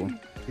more people.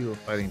 People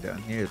fighting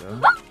down here though.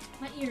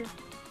 My ear.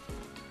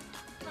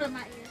 What are my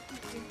ear?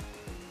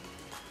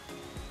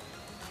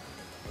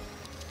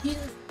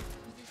 Jesus.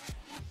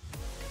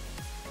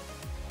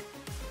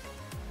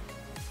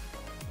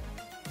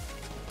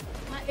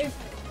 My ear.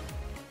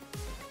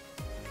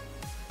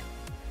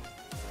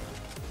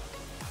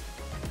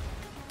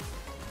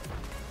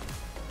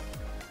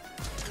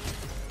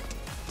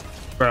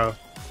 Bro,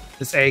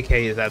 this AK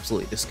is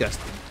absolutely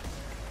disgusting.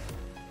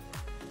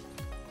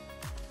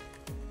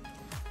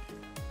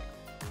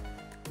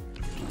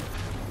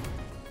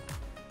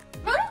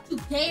 Bro, don't you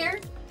dare.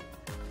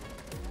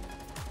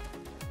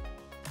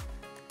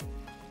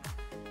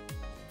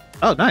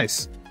 Oh,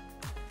 nice.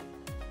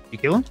 You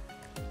kill him?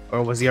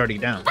 Or was he already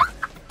down?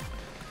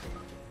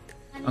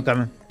 I'm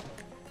coming.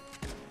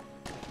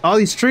 All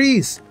these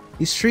trees.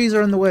 These trees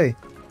are in the way.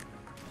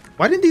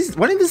 Why didn't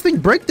this thing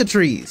break the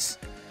trees?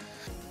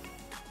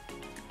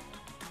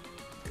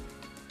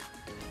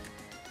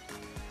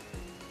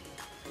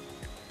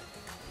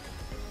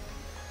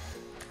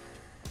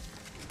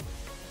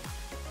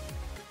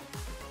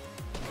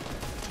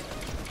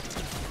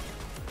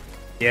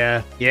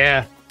 Yeah,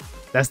 yeah.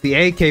 That's the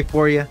AK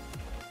for you.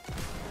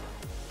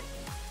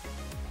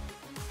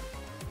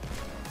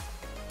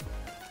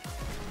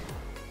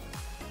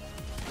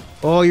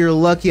 Oh, you're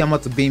lucky. I'm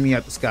about to beam you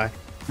out the sky.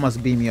 I'm about to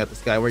beam you out the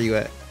sky. Where you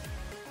at?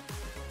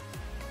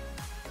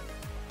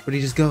 Where'd he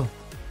just go?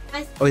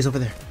 Oh, he's over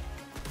there.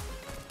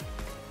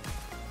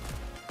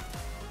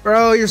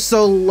 Bro, you're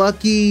so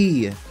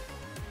lucky.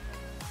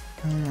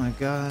 Oh my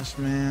gosh,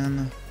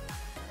 man.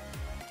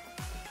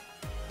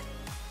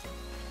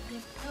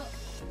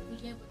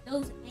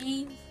 Those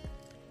aims.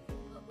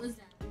 What was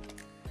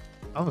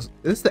that?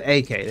 This is the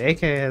AK. The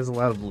AK has a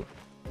lot of blue.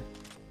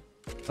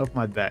 Up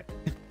my back.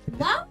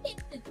 Why is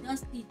the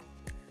dusty?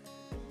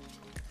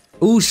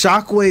 Ooh,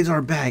 shockwaves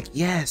are back.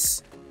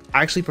 Yes.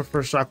 I actually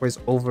prefer shockwaves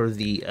over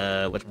the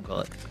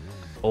whatchamacallit,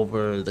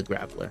 over the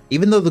grappler.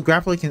 Even though the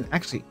grappler can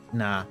actually,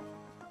 nah.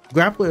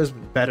 Grappler is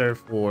better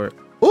for.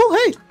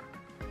 Oh, hey.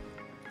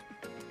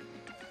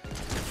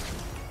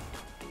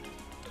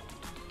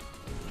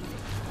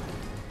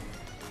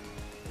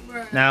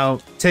 Bruh. Now,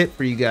 tip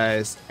for you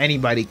guys: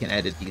 anybody can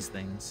edit these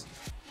things.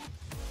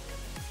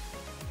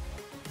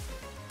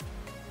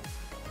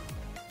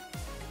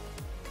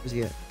 Where's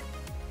he at?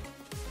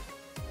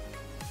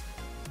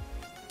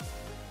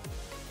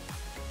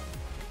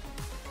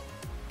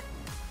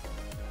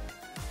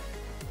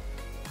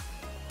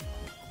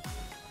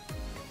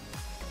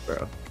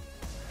 Bro,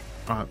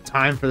 I don't have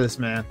time for this,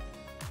 man.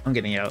 I'm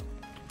getting out.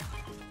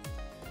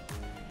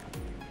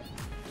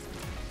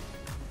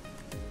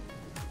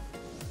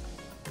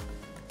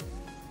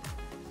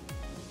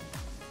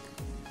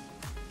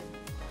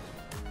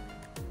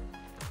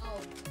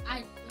 Oh,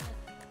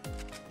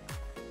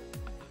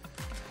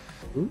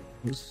 Ooh,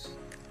 who's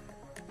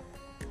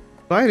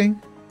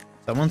fighting?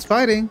 Someone's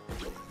fighting.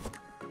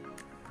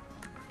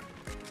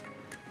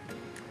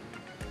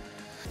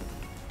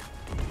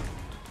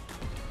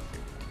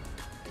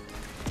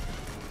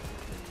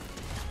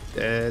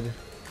 Dead.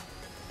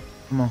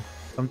 Come on,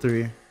 come through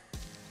here.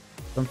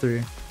 Come through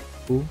here.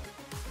 Ooh.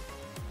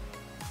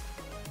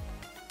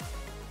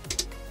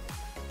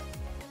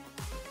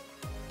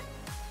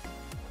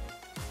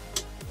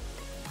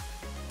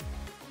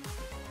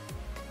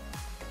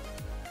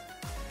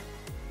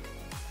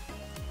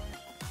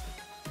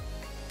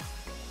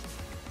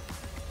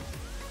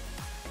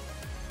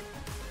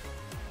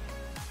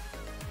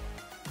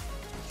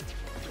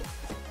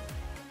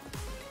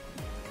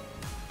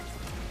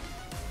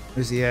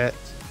 Where's he at?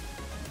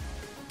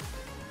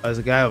 Oh, there's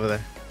a guy over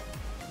there.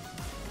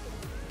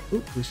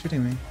 Ooh, who's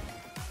shooting me?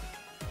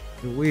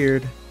 You're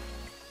weird.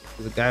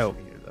 There's a guy over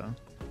here, though.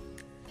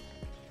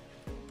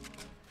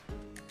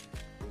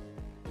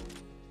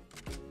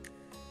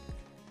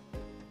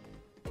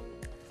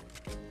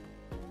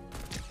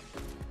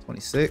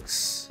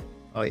 $26.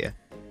 Oh, yeah.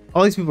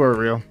 All these people are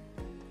real.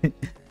 Alright,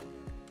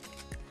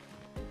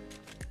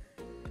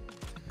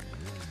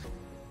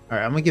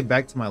 I'm gonna get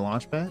back to my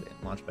launch pad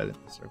and launch pad into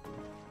the circle.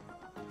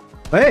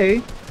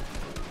 Hey!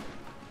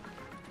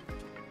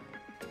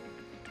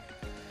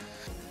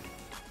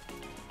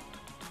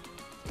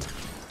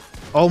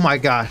 Oh my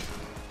gosh.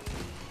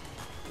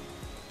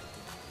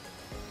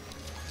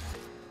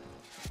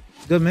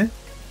 Good, man.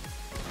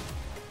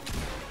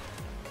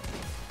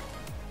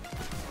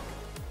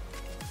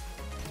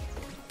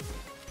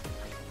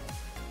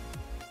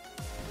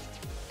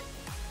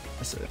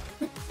 That's it.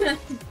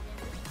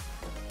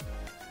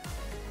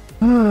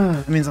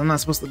 That means I'm not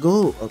supposed to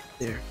go up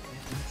there.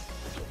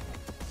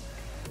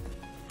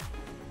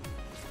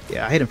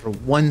 Yeah, I hit him for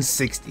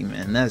 160,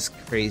 man. That's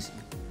crazy.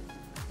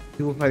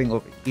 People fighting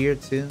over here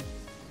too.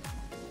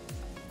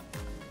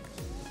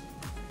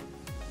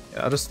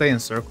 Yeah, I'll just stay in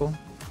circle.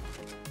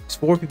 There's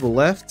 4 people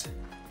left.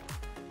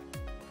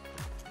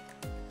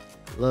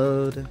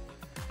 Load.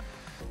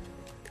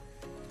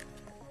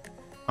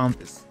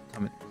 Pump is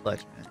coming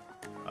clutch, man.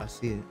 I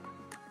see it.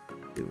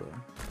 Duo.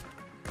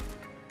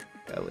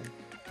 Belly.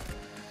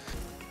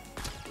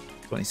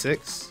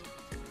 26.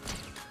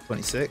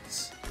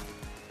 26.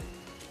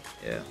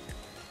 Yeah.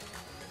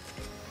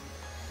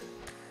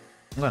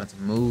 I'm gonna have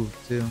to move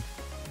too.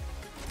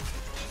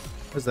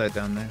 What's that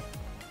down there?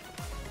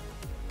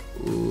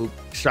 Ooh,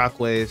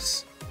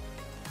 shockwaves.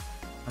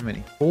 How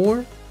many?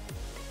 4?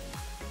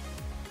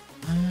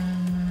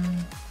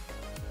 I'm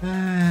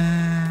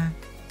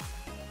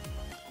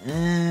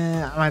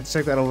gonna have to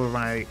check that over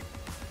my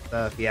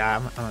stuff. Yeah,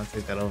 I'm gonna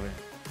take that over.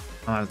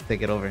 I'm gonna have to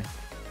take it over.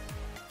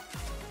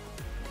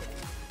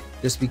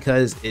 Just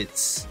because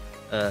it's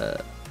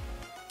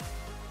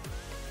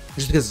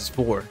just because it's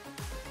 4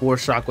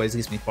 shockwaves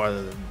gets me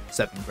farther than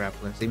 7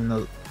 grapplers. Even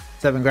though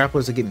 7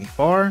 grapplers will get me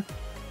far,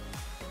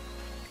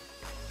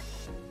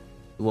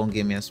 it won't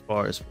get me as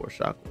far as 4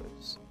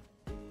 shockwaves.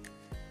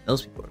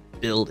 Those people are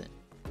building.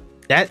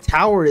 That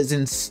tower is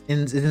in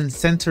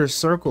center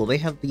circle. They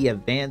have the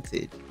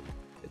advantage,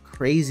 the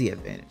crazy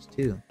advantage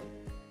too.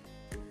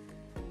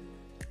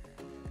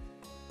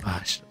 Oh,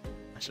 I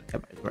should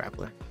have my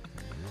grappler.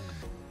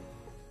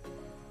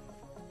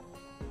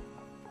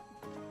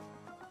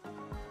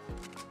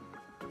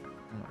 I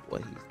don't know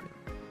what he's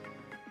doing.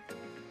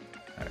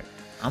 All right,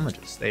 I'm gonna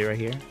just stay right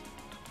here.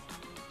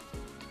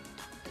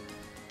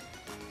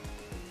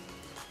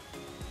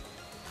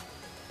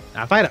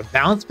 Now, if I had a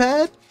bounce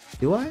pad,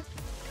 do I?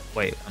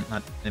 Wait, I'm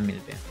not. Didn't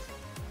mean to dance.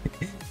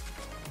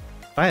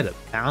 If I had a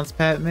bounce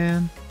pad,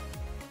 man,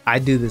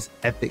 I'd do this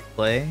epic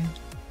play.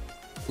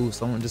 Ooh,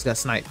 someone just got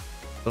sniped.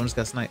 Someone just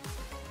got sniped.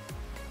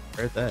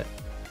 Heard that.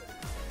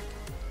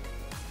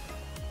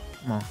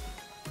 Come on.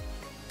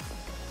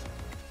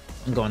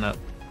 I'm going up.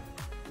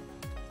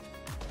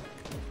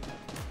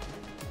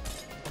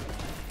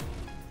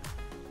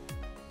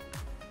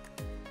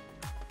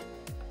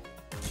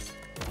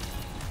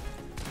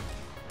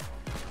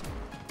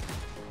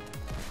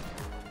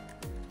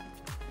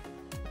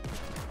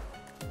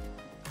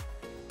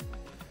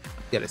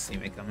 You gotta see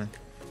me coming.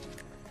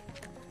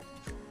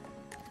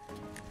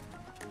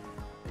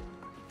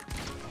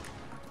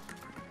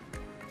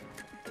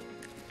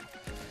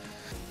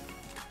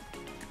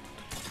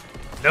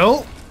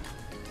 Nope.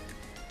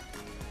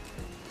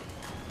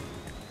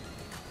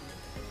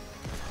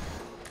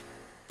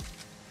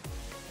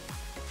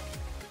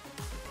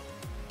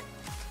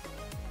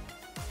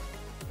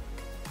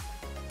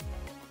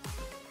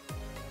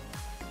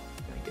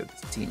 Gonna give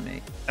this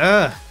teammate.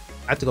 I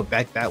have to go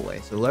back that way.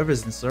 So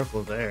whoever's in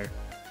circle there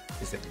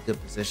is in a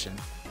good position.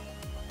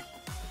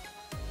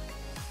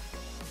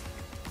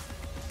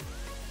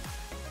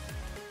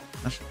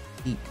 I should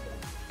eat.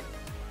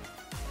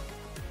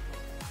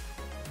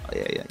 Oh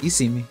yeah. You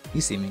see me.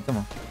 You see me. Come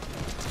on.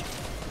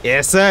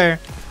 Yes, sir.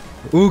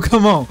 Ooh,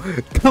 come on.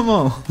 Come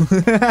on.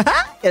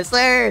 Yes,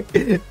 sir.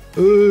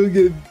 Ooh,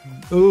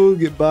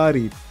 get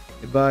bodied.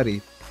 Get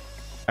bodied.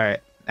 All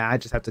right. Now I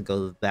just have to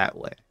go that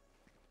way.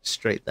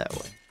 Straight that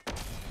way.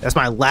 That's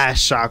my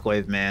last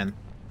shockwave, man.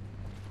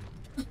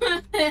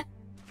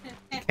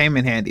 Came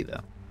in handy though.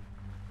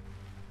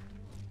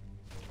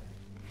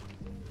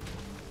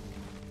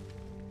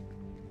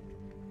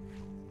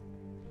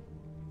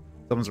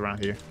 Someone's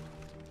around here.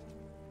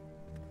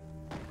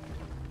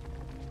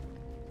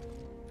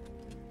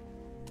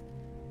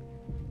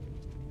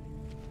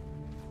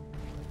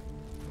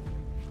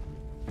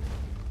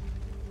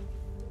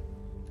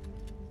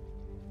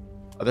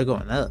 Oh, they're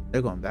going up.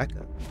 They're going back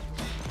up.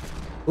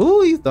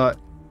 Ooh, you thought.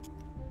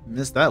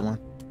 Missed that one.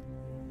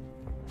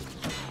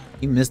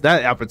 You missed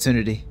that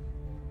opportunity.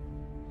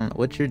 I don't know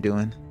what you're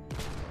doing.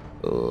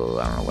 Oh,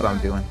 I don't know what I'm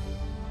doing.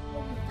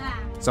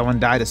 Someone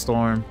died of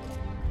Storm.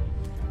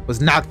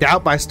 Was knocked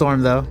out by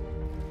Storm though.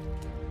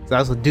 So that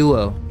was a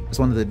duo. It's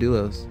one of the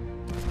duos.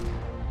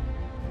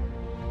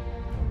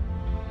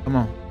 Come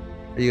on.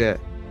 Where you at?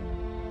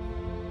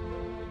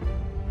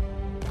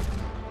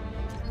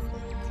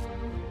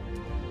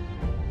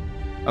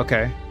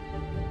 Okay.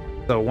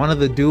 So one of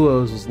the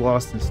duos was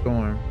lost in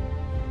Storm.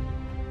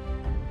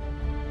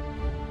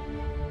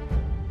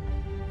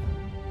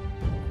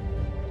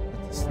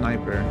 That's a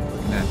sniper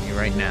looking at me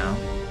right now.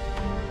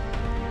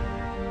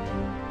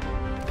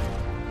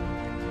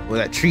 Well,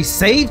 that tree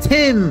saved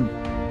him!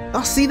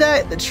 Oh, see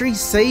that? The tree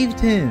saved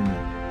him.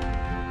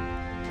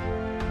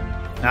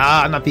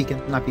 Ah, I'm not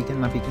peeking. I'm not peeking.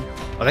 I'm not peeking.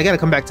 Oh, they gotta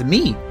come back to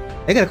me.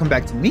 They gotta come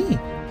back to me.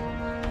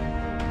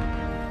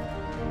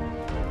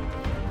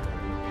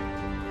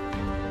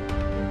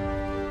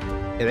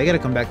 Yeah, they gotta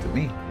come back to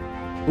me.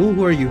 Ooh,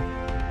 who are you?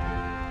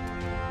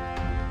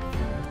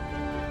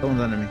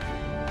 Someone's under me.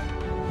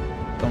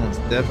 Someone's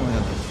definitely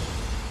under me.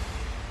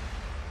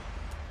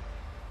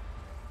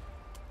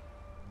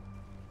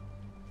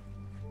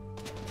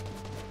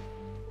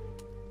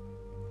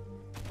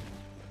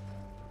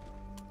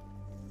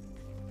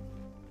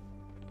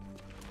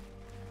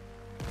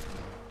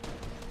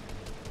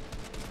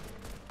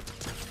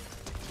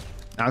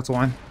 Knocked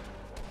one.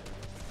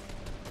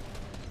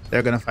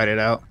 They're gonna fight it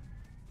out.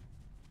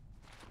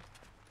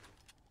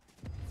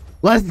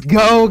 Let's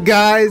go,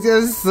 guys.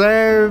 Yes,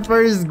 sir.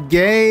 First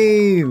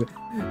game.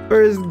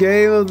 First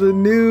game of the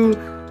new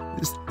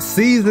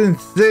season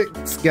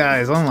 6,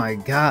 guys. Oh my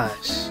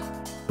gosh.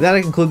 With that,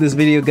 I conclude this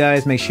video,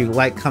 guys. Make sure you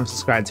like, comment,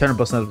 subscribe, turn on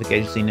post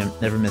notifications so you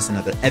never miss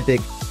another epic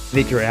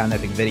victory round,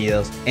 epic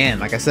videos. And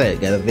like I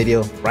said, got a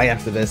video right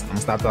after this. I'm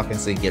gonna stop talking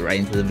so you get right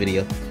into the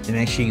video. And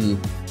make sure you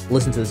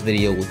listen to this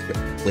video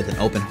with an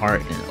open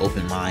heart and an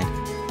open mind.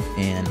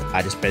 And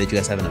I just pray that you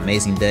guys have an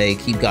amazing day.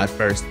 Keep God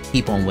first.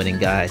 Keep on winning,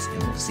 guys.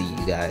 And we'll see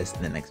you guys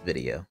in the next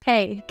video.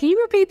 Hey, can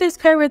you repeat this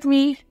prayer with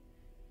me?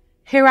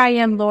 Here I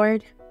am,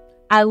 Lord.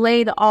 I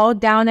lay it all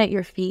down at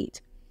your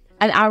feet,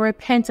 and I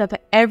repent of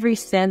every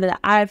sin that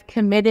I've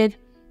committed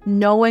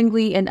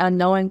knowingly and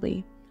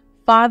unknowingly.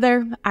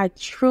 Father, I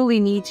truly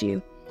need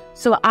you.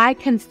 So I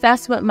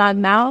confess with my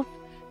mouth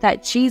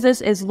that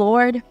Jesus is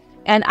Lord,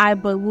 and I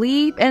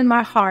believe in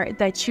my heart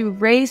that you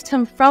raised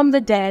him from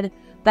the dead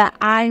that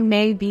I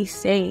may be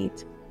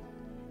saved.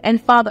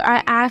 And Father,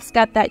 I ask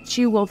God that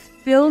you will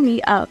fill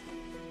me up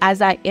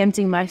as I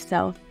empty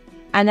myself.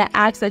 And I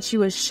ask that you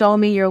will show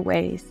me your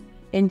ways.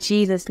 In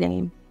Jesus'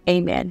 name,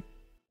 amen.